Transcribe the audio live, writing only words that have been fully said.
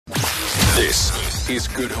This is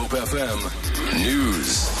Good Hope FM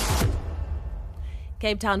News.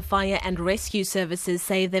 Cape Town Fire and Rescue Services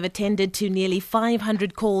say they've attended to nearly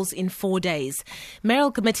 500 calls in 4 days. Mayoral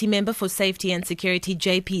Committee Member for Safety and Security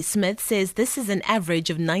JP Smith says this is an average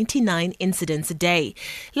of 99 incidents a day.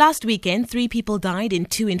 Last weekend, 3 people died in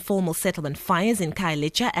 2 informal settlement fires in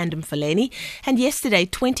Khayelitsha and Mfuleni, and yesterday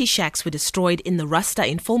 20 shacks were destroyed in the Rasta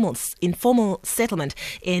informal settlement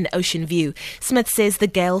in Ocean View. Smith says the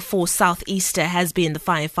gale force southeaster has been the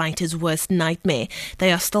firefighters' worst nightmare.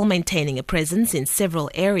 They are still maintaining a presence in several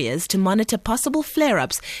areas to monitor possible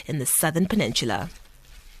flare-ups in the southern peninsula.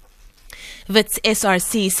 WITS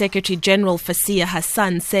SRC Secretary General Fasiya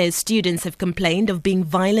Hassan says students have complained of being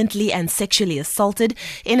violently and sexually assaulted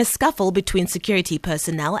in a scuffle between security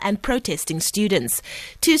personnel and protesting students.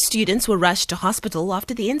 2 students were rushed to hospital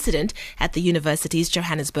after the incident at the university's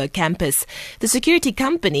Johannesburg campus. The security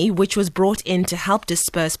company, which was brought in to help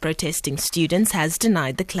disperse protesting students, has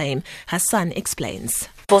denied the claim. Hassan explains.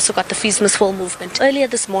 We've also got the Fees Must Fall movement. Earlier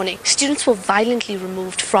this morning, students were violently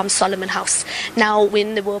removed from Solomon House. Now,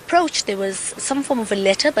 when they were approached, there was some form of a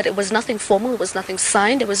letter, but it was nothing formal, it was nothing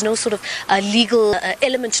signed, there was no sort of legal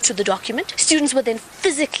element to the document. Students were then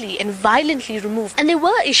physically and violently removed, and there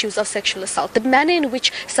were issues of sexual assault. The manner in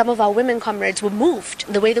which some of our women comrades were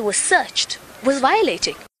moved, the way they were searched, was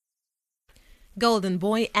violating. Golden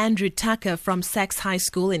boy Andrew Tucker from Sachs High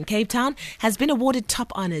School in Cape Town has been awarded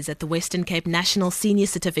top honours at the Western Cape National Senior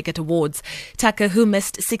Certificate Awards. Tucker, who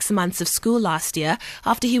missed 6 months of school last year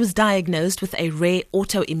after he was diagnosed with a rare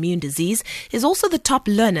autoimmune disease, is also the top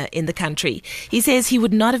learner in the country. He says he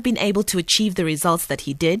would not have been able to achieve the results that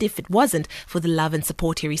he did if it wasn't for the love and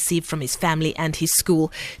support he received from his family and his school.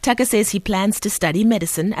 Tucker says he plans to study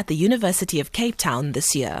medicine at the University of Cape Town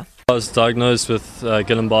this year. I was diagnosed with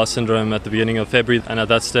Guillain-Barré syndrome at the beginning of February, and at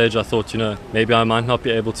that stage I thought, maybe I might not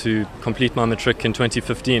be able to complete my matric in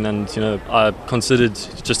 2015, and I considered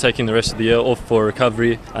just taking the rest of the year off for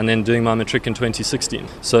recovery and then doing my matric in 2016.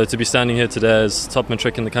 So to be standing here today as top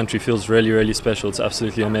matric in the country feels really, really special. It's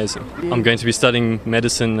absolutely amazing. I'm going to be studying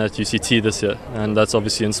medicine at UCT this year, and that's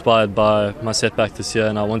obviously inspired by my setback this year,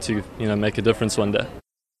 and I want to make a difference one day.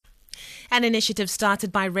 An initiative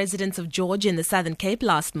started by residents of George in the Southern Cape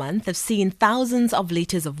last month have seen thousands of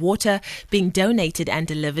litres of water being donated and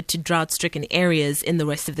delivered to drought-stricken areas in the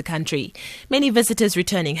rest of the country. Many visitors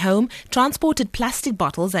returning home transported plastic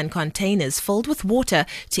bottles and containers filled with water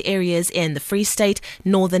to areas in the Free State,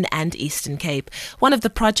 Northern and Eastern Cape. One of the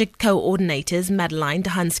project coordinators, Madeline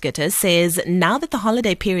de Hanskutter, says now that the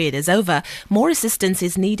holiday period is over, more assistance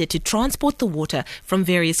is needed to transport the water from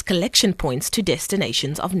various collection points to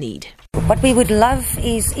destinations of need. What we would love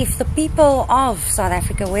is if the people of South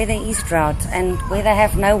Africa, where there is drought and where they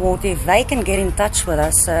have no water, if they can get in touch with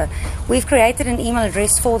us. We've created an email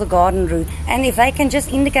address for the garden route, and if they can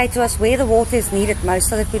just indicate to us where the water is needed most,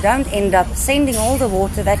 so that we don't end up sending all the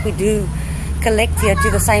water that we do collect here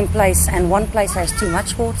to the same place, and one place has too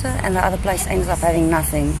much water and the other place ends up having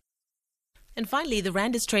nothing. And finally, the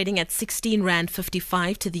rand is trading at 16 rand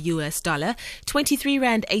 55 to the US dollar, 23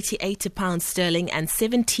 rand 88 to pound sterling, and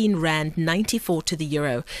 17 rand 94 to the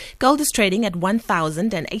euro. Gold is trading at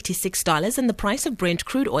 $1,086, and the price of Brent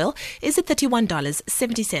crude oil is at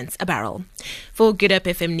 $31.70 a barrel. For Good Hope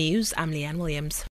FM News, I'm Leanne Williams.